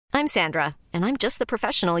I'm Sandra, and I'm just the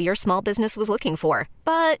professional your small business was looking for.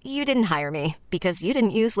 But you didn't hire me because you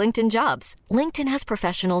didn't use LinkedIn Jobs. LinkedIn has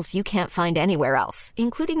professionals you can't find anywhere else,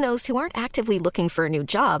 including those who aren't actively looking for a new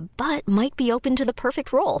job, but might be open to the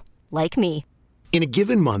perfect role, like me. In a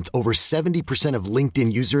given month, over 70% of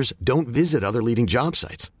LinkedIn users don't visit other leading job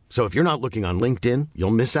sites. So if you're not looking on LinkedIn,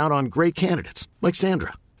 you'll miss out on great candidates like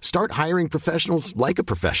Sandra. Start hiring professionals like a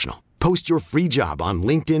professional. Post your free job on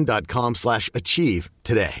linkedin.com/achieve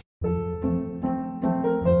today.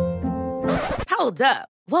 Hold up.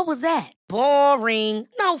 What was that? Boring.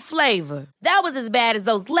 No flavor. That was as bad as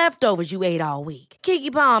those leftovers you ate all week.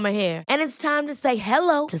 Keke Palmer here, and it's time to say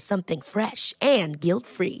hello to something fresh and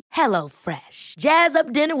guilt-free. Hello Fresh. Jazz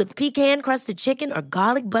up dinner with pecan-crusted chicken or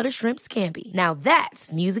garlic butter shrimp scampi. Now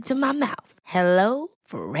that's music to my mouth. Hello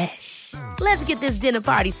Fresh. Let's get this dinner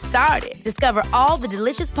party started. Discover all the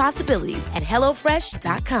delicious possibilities at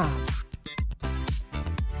hellofresh.com.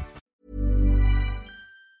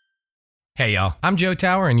 Hey y'all, I'm Joe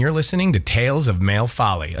Tower and you're listening to Tales of Male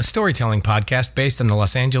Folly, a storytelling podcast based on the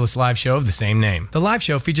Los Angeles live show of the same name. The live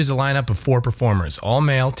show features a lineup of 4 performers, all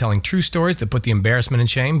male, telling true stories that put the embarrassment and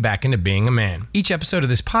shame back into being a man. Each episode of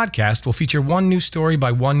this podcast will feature one new story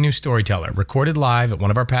by one new storyteller, recorded live at one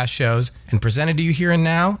of our past shows and presented to you here and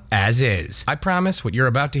now as is. I promise what you're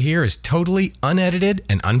about to hear is totally unedited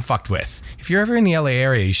and unfucked with. If you're ever in the LA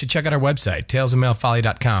area, you should check out our website,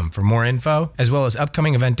 talesofmalefolly.com, for more info, as well as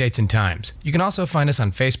upcoming event dates and times. You can also find us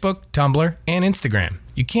on Facebook, Tumblr, and Instagram.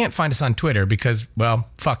 You can't find us on Twitter because, well,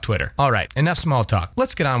 fuck Twitter. All right, enough small talk.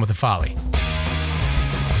 Let's get on with the folly.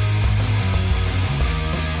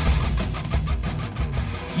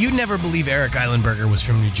 You'd never believe Eric Eilenberger was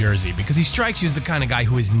from New Jersey because he strikes you as the kind of guy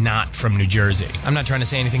who is not from New Jersey. I'm not trying to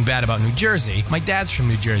say anything bad about New Jersey. My dad's from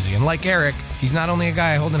New Jersey, and like Eric, he's not only a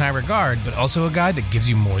guy I hold in high regard, but also a guy that gives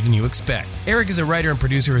you more than you expect. Eric is a writer and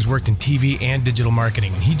producer who's worked in TV and digital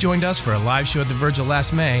marketing, and he joined us for a live show at the Virgil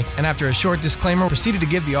last May, and after a short disclaimer, proceeded to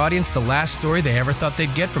give the audience the last story they ever thought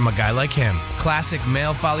they'd get from a guy like him. Classic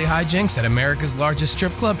male folly hijinks at America's largest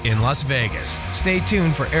strip club in Las Vegas. Stay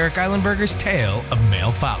tuned for Eric Eilenberger's tale of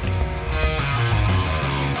male folly.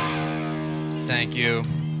 Thank you.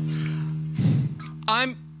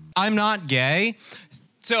 I'm not gay.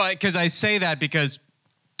 So, because I say that because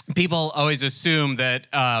people always assume that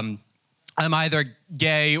I'm either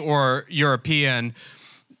gay or European,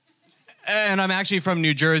 and I'm actually from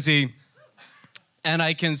New Jersey, and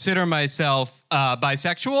I consider myself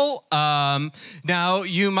bisexual. Now,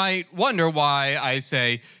 you might wonder why I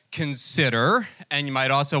say consider, and you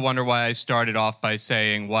might also wonder why I started off by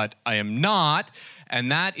saying what I am not,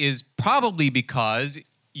 and that is probably because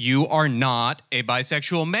you are not a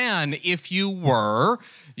bisexual man. If you were,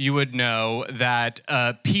 you would know that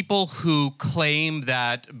people who claim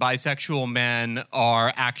that bisexual men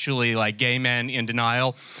are actually like gay men in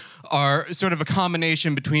denial are sort of a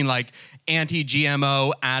combination between like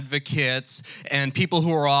anti-GMO advocates and people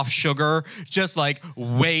who are off sugar, just like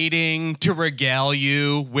waiting to regale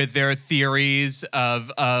you with their theories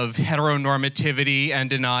of heteronormativity and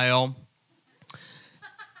denial.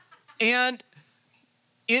 And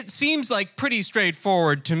it seems like pretty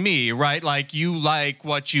straightforward to me, right? Like, you like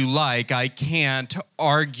what you like. I can't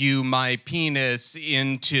argue my penis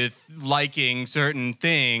into liking certain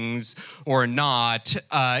things or not.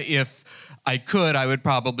 If I could, I would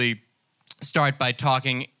probably start by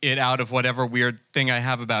talking it out of whatever weird thing I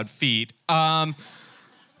have about feet. But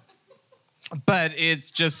it's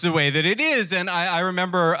just the way that it is. And I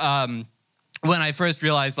remember when I first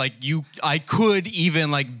realized, like, I could even,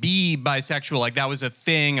 like, be bisexual. Like, that was a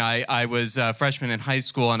thing. I was a freshman in high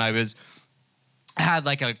school, and I had,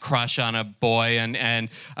 like, a crush on a boy, and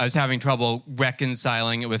I was having trouble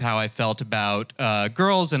reconciling it with how I felt about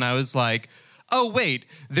girls, and I was like, oh, wait,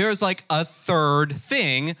 there's, like, a third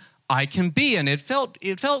thing I can be, and it felt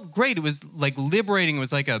great. It was, like, liberating. It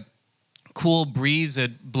was like a cool breeze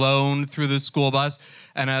had blown through the school bus,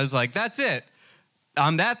 and I was like, that's it.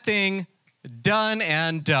 I'm that thing. Done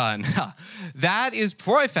and done. That is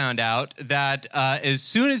before I found out that as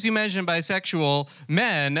soon as you mention bisexual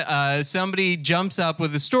men, somebody jumps up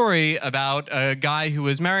with a story about a guy who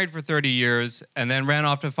was married for 30 years and then ran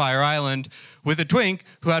off to Fire Island with a twink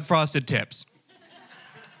who had frosted tips.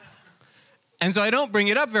 And so I don't bring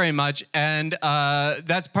it up very much, and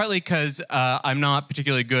that's partly because I'm not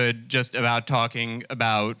particularly good just about talking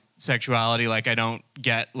about sexuality. Like, I don't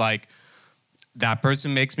get, like, that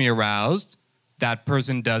person makes me aroused, that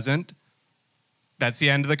person doesn't. That's the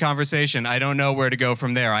end of the conversation. I don't know where to go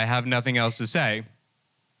from there. I have nothing else to say.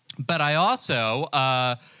 But I also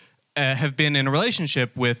have been in a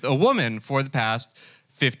relationship with a woman for the past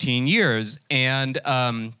 15 years. And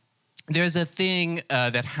there's a thing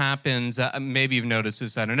that happens, maybe you've noticed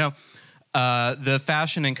this, I don't know. The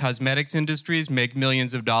fashion and cosmetics industries make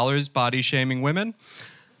millions of dollars body shaming women.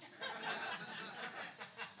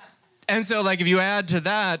 And so, like, if you add to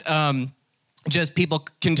that, just people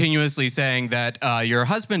continuously saying that your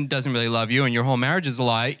husband doesn't really love you and your whole marriage is a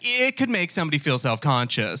lie, it could make somebody feel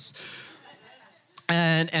self-conscious.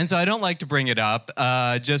 And so I don't like to bring it up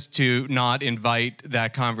just to not invite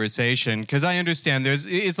that conversation, because I understand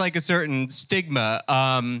it's like a certain stigma.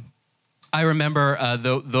 I remember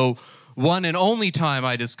the one and only time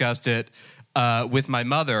I discussed it with my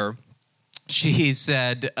mother, she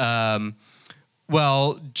said,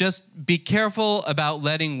 well, just be careful about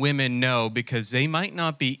letting women know, because they might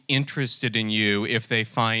not be interested in you if they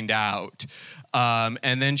find out.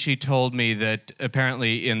 And then she told me that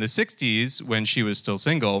apparently in the 60s, when she was still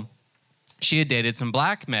single, she had dated some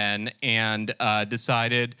black men and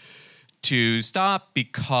decided to stop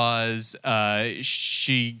because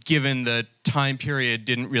she, given the time period,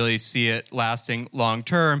 didn't really see it lasting long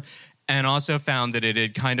term, and also found that it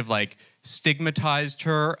had kind of like stigmatized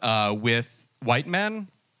her with white men,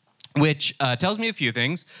 which tells me a few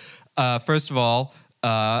things. First of all,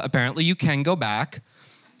 apparently you can go back.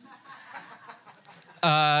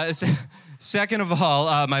 Second of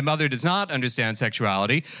all, my mother does not understand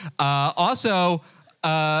sexuality. Also,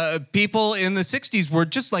 people in the 60s were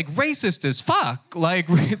just like racist as fuck. Like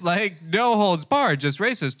no holds barred, just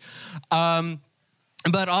racist.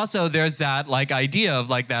 But also there's that like idea of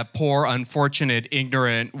like that poor, unfortunate,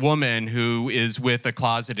 ignorant woman who is with a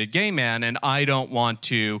closeted gay man, and I don't want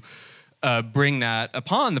to bring that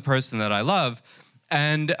upon the person that I love.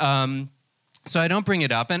 And so I don't bring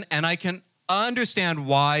it up, and I can understand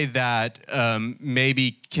why that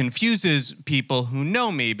maybe confuses people who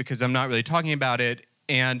know me, because I'm not really talking about it.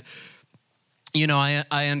 And, you know,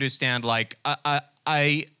 I understand, like,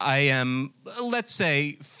 I am, let's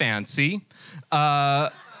say, fancy.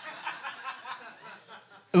 Like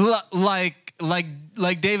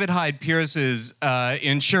David Hyde Pierce's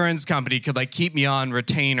insurance company could, like, keep me on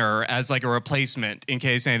retainer as, like, a replacement in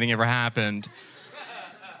case anything ever happened.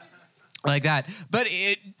 Like that. But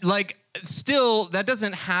it, like, still, that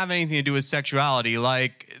doesn't have anything to do with sexuality.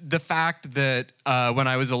 Like, the fact that when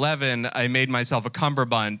I was 11, I made myself a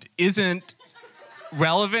cummerbund isn't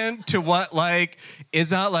relevant to what, like,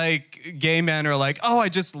 it's not like gay men are like, oh, I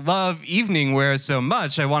just love evening wear so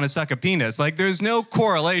much, I want to suck a penis. Like, there's no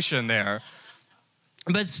correlation there.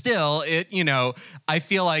 But still, it, you know, I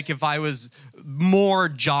feel like if I was more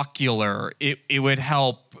jocular, it would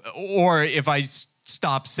help. Or if I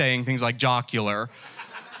stop saying things like jocular.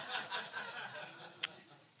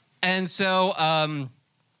 And so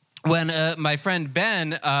when my friend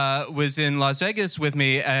Ben was in Las Vegas with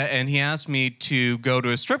me and he asked me to go to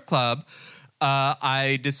a strip club,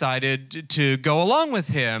 I decided to go along with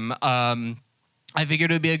him. I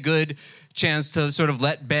figured it would be a good chance to sort of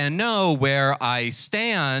let Ben know where I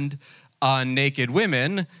stand on naked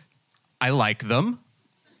women. I like them.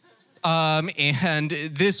 And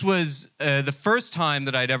this was the first time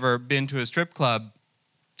that I'd ever been to a strip club,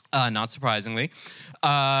 not surprisingly.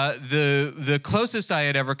 The closest I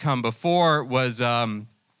had ever come before was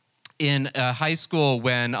in high school,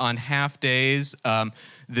 when on half days,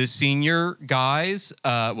 the senior guys,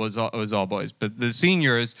 it was all boys, but the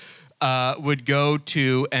seniors would go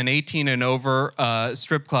to an 18 and over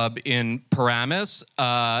strip club in Paramus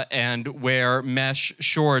and wear mesh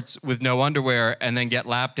shorts with no underwear and then get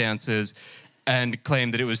lap dances and claim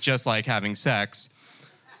that it was just like having sex.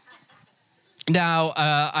 Now,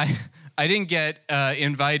 I didn't get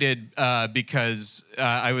invited because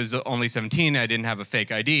I was only 17, I didn't have a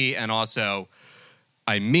fake ID, and also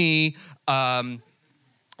I'm me.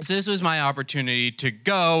 So this was my opportunity to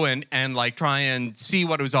go and like try and see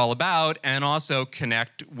what it was all about, and also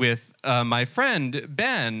connect with my friend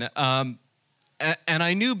Ben. And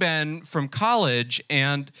I knew Ben from college,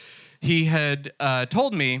 and he had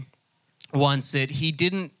told me once that he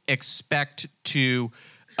didn't expect to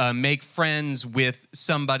make friends with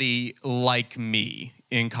somebody like me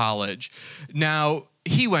in college. Now,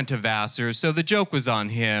 he went to Vassar, so the joke was on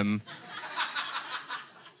him.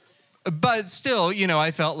 But still, you know, I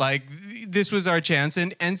felt like this was our chance.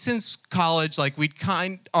 And since college, like,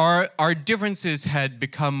 our differences had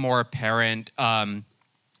become more apparent.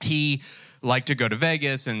 He liked to go to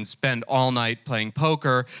Vegas and spend all night playing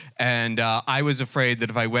poker. And I was afraid that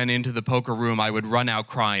if I went into the poker room, I would run out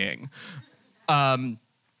crying.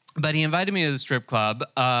 But he invited me to the strip club,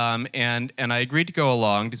 and I agreed to go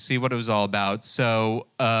along to see what it was all about. So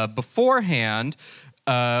beforehand,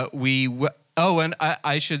 and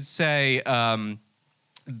I should say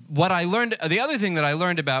what I learned, the other thing that I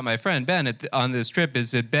learned about my friend Ben on this trip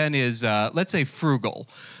is that Ben is, let's say, frugal.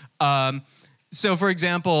 So, for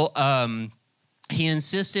example, he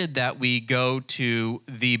insisted that we go to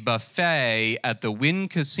the buffet at the Wynn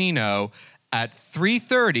Casino at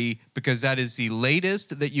 3:30 because that is the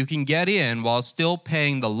latest that you can get in while still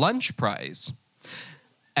paying the lunch price.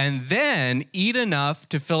 And then eat enough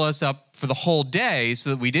to fill us up for the whole day so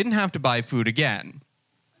that we didn't have to buy food again.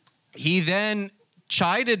 He then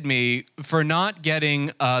chided me for not getting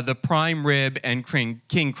the prime rib and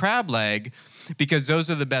king crab leg because those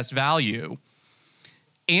are the best value.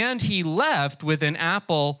 And he left with an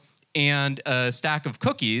apple and a stack of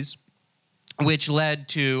cookies, which led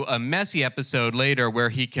to a messy episode later where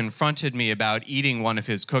he confronted me about eating one of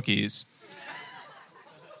his cookies.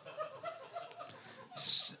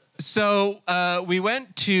 So we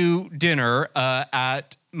went to dinner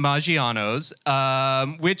at Maggiano's,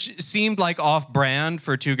 which seemed like off-brand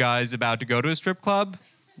for two guys about to go to a strip club.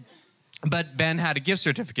 But Ben had a gift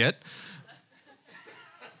certificate.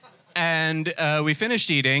 And we finished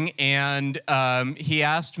eating, and he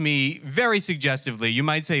asked me very suggestively, you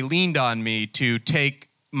might say leaned on me, to take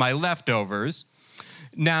my leftovers.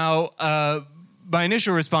 Now, my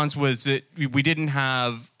initial response was that we didn't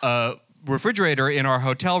have a refrigerator in our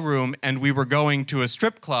hotel room, and we were going to a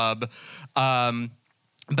strip club,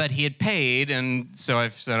 but he had paid, and so I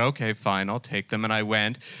said, okay, fine, I'll take them, and I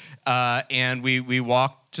went. And we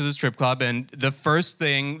walked to the strip club, and the first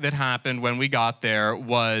thing that happened when we got there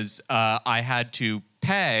was I had to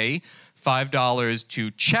pay $5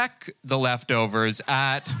 to check the leftovers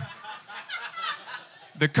at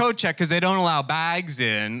the coat check, because they don't allow bags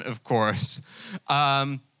in, of course.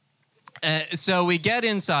 So we get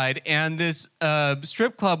inside, and this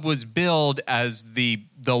strip club was billed as the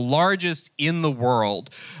largest in the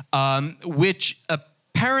world, which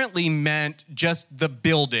apparently meant just the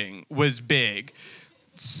building was big.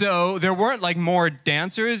 So there weren't like more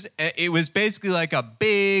dancers. It was basically like a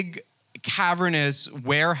big cavernous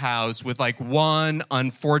warehouse with like one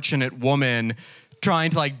unfortunate woman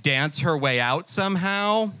trying to like dance her way out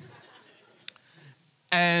somehow.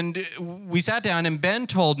 And we sat down, and Ben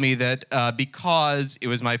told me that because it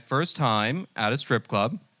was my first time at a strip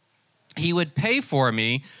club, he would pay for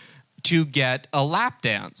me to get a lap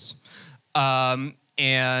dance.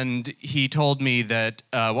 And he told me that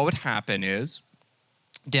what would happen is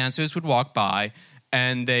dancers would walk by,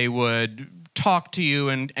 and they would talk to you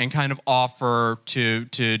and kind of offer to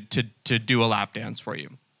do a lap dance for you.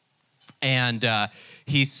 And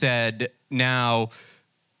he said, now,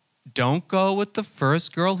 don't go with the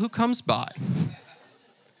first girl who comes by.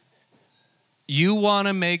 You want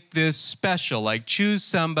to make this special, like choose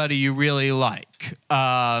somebody you really like.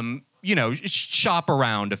 Shop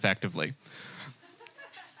around effectively.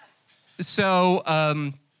 So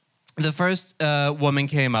the first woman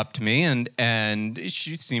came up to me, and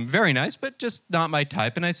she seemed very nice, but just not my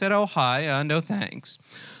type. And I said, oh, hi, no thanks.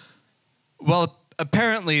 Well,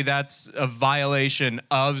 apparently that's a violation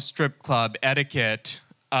of strip club etiquette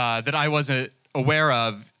that I wasn't aware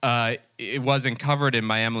of. It wasn't covered in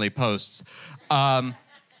my Emily posts. And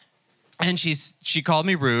she called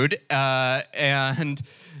me rude and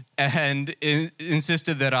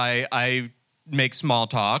insisted that I make small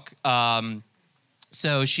talk.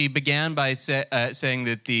 So she began by saying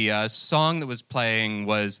that the song that was playing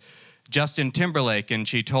was Justin Timberlake, and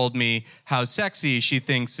she told me how sexy she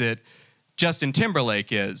thinks that Justin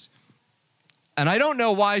Timberlake is. And I don't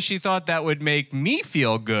know why she thought that would make me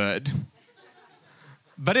feel good,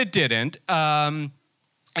 but it didn't. And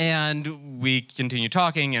we continued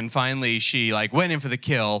talking, and finally she went in for the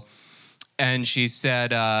kill, and she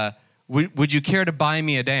said, would you care to buy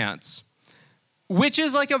me a dance? Which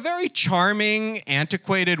is a very charming,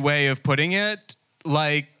 antiquated way of putting it.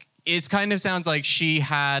 It kind of sounds like she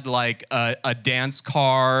had a dance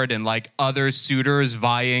card and other suitors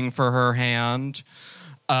vying for her hand.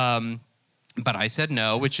 But I said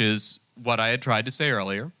no, which is what I had tried to say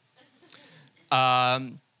earlier.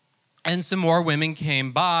 And some more women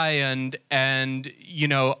came by, and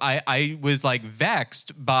I was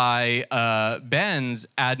vexed by Ben's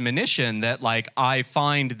admonition that I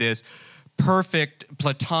find this perfect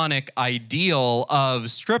platonic ideal of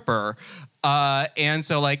stripper. And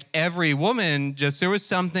so every woman, there was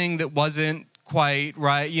something that wasn't quite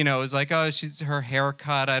right. It was oh, she's her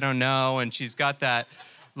haircut, I don't know. And she's got that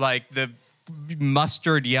the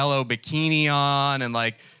mustard yellow bikini on, and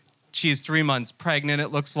she's 3 months pregnant, it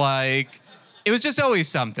looks like. It was just always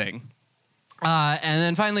something. And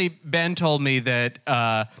then finally, Ben told me that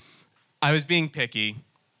I was being picky.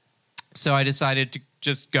 So I decided to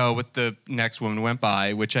just go with the next woman who went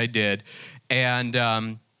by, which I did. And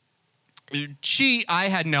I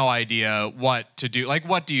had no idea what to do. Like,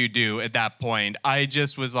 what do you do at that point? I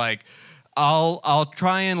just was like, I'll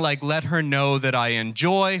try and like let her know that I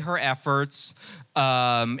enjoy her efforts.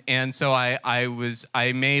 And so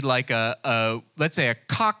I made like a let's say a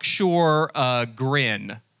cocksure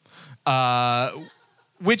grin,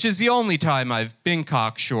 which is the only time I've been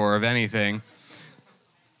cocksure of anything.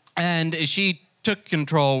 And she took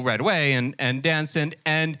control right away and danced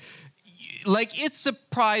and like, it's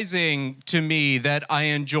surprising to me that I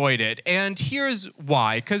enjoyed it. And here's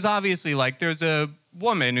why. Because obviously, like, there's a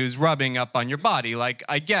woman who's rubbing up on your body. Like,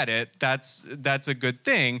 I get it. That's a good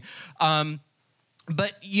thing.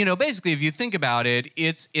 But, you know, basically, if you think about it,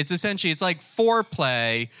 it's essentially, it's like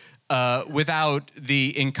foreplay without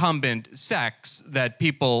the incumbent sex that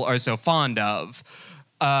people are so fond of.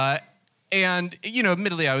 And, you know,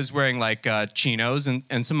 admittedly, I was wearing, like, chinos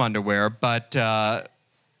and some underwear, but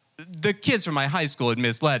the kids from my high school had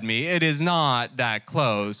misled me. It is not that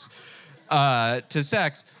close to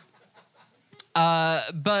sex.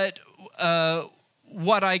 But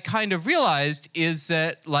what I kind of realized is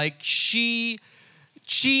that, like, she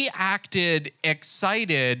acted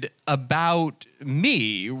excited about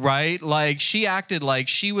me, right? Like, she acted like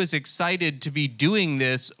she was excited to be doing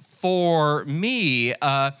this for me.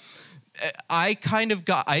 I kind of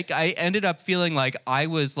I ended up feeling like I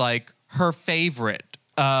was, like, her favorite.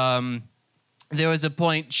 There was a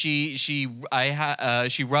point she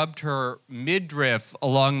rubbed her midriff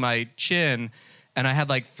along my chin, and I had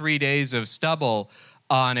like 3 days of stubble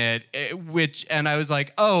on it, and I was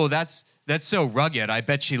like, oh, that's so rugged. I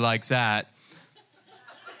bet she likes that.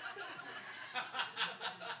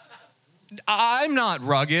 I'm not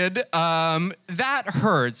rugged. That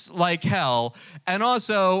hurts like hell. And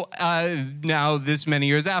also, now this many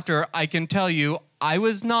years after, I can tell you, I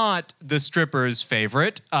was not the stripper's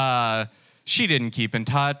favorite. She didn't keep in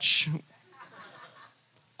touch.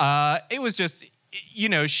 It was just, you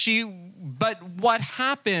know, but what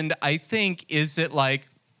happened, I think, is that, like,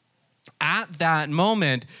 at that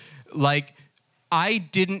moment, like,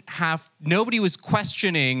 nobody was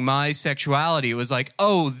questioning my sexuality. It was like,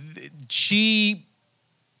 oh, she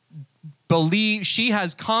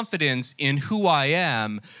has confidence in who I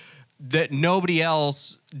am that nobody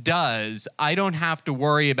else does. I don't have to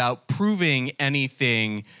worry about proving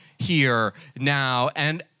anything here now.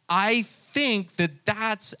 And I think that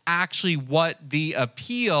that's actually what the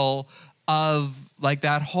appeal of, like,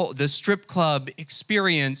 the strip club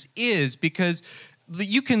experience is, because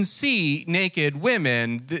you can see naked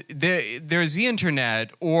women. There's the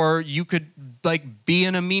internet, or you could, like, be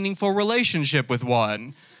in a meaningful relationship with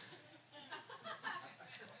one.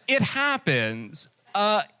 It happens.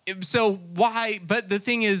 So why? But the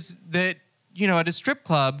thing is that, you know, at a strip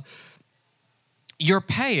club, you're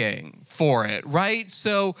paying for it, right?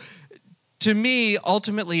 So to me,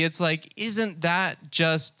 ultimately, it's like, isn't that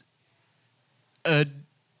just a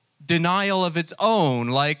denial of its own?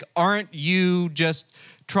 Like, aren't you just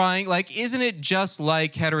trying, like, isn't it just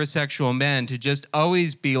like heterosexual men to just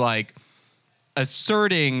always be, like,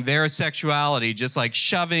 asserting their sexuality, just, like,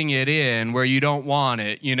 shoving it in where you don't want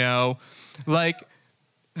it, you know? Like,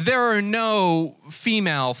 there are no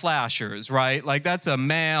female flashers, right? Like, that's a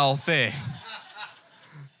male thing.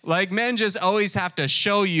 Like, men just always have to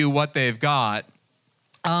show you what they've got.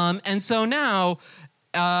 And so now,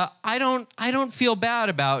 I don't feel bad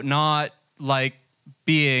about not, like,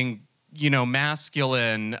 being, you know,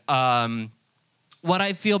 masculine. What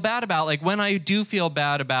I feel bad about, like, when I do feel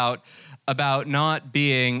bad about not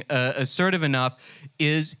being assertive enough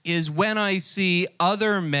is when I see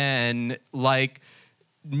other men, like,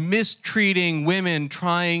 mistreating women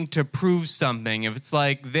trying to prove something. If it's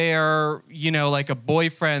like they're, you know, like a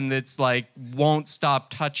boyfriend that's, like, won't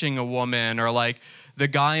stop touching a woman, or, like, the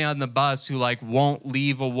guy on the bus who, like, won't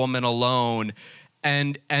leave a woman alone.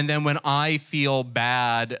 And then when I feel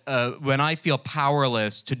bad, when I feel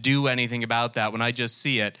powerless to do anything about that, when I just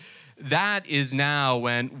see it, that is now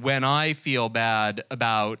when I feel bad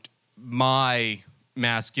about my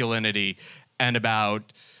masculinity and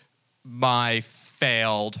about my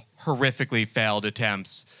horrifically failed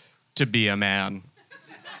attempts to be a man.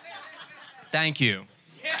 Thank you.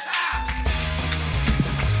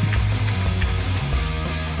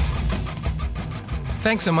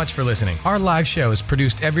 Thanks so much for listening. Our live show is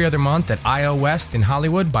produced every other month at I.O. West in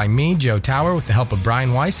Hollywood by me, Joe Tower, with the help of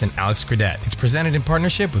Brian Weiss and Alex Credette. It's presented in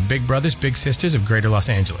partnership with Big Brothers Big Sisters of Greater Los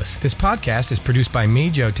Angeles. This podcast is produced by me,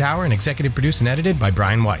 Joe Tower, and executive produced and edited by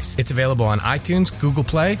Brian Weiss. It's available on iTunes, Google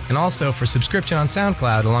Play, and also for subscription on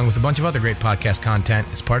SoundCloud, along with a bunch of other great podcast content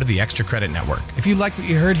as part of the Extra Credit Network. If you like what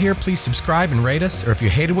you heard here, please subscribe and rate us, or if you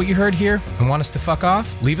hated what you heard here and want us to fuck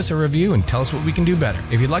off, leave us a review and tell us what we can do better.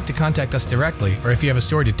 If you'd like to contact us directly, or if you have a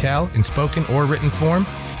story to tell in spoken or written form,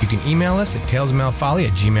 you can email us at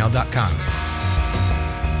talesofmalefolly@gmail.com.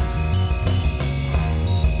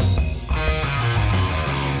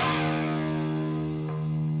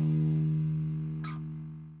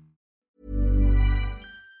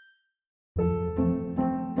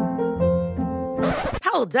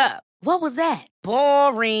 Hold up. What was that?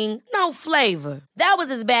 Boring. No flavor. That was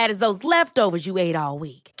as bad as those leftovers you ate all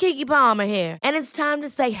week. Keke Palmer here, and it's time to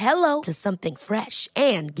say hello to something fresh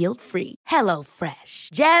and guilt-free. Hello Fresh.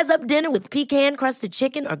 Jazz up dinner with pecan-crusted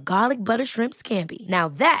chicken or garlic butter shrimp scampi. Now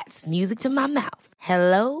that's music to my mouth.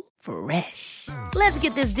 Hello Fresh. Let's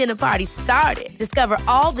get this dinner party started. Discover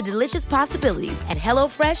all the delicious possibilities at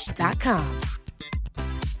hellofresh.com.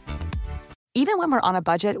 Even when we're on a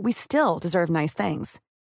budget, we still deserve nice things.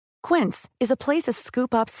 Quince is a place to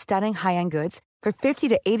scoop up stunning high-end goods for 50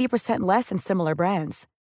 to 80% less than similar brands.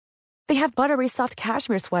 They have buttery soft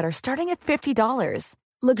cashmere sweaters starting at $50,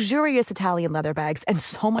 luxurious Italian leather bags, and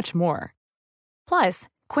so much more. Plus,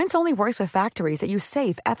 Quince only works with factories that use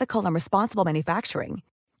safe, ethical, and responsible manufacturing.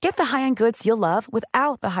 Get the high-end goods you'll love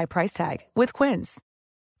without the high price tag with Quince.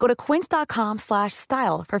 Go to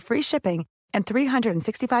quince.com/style for free shipping and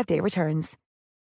 365-day returns.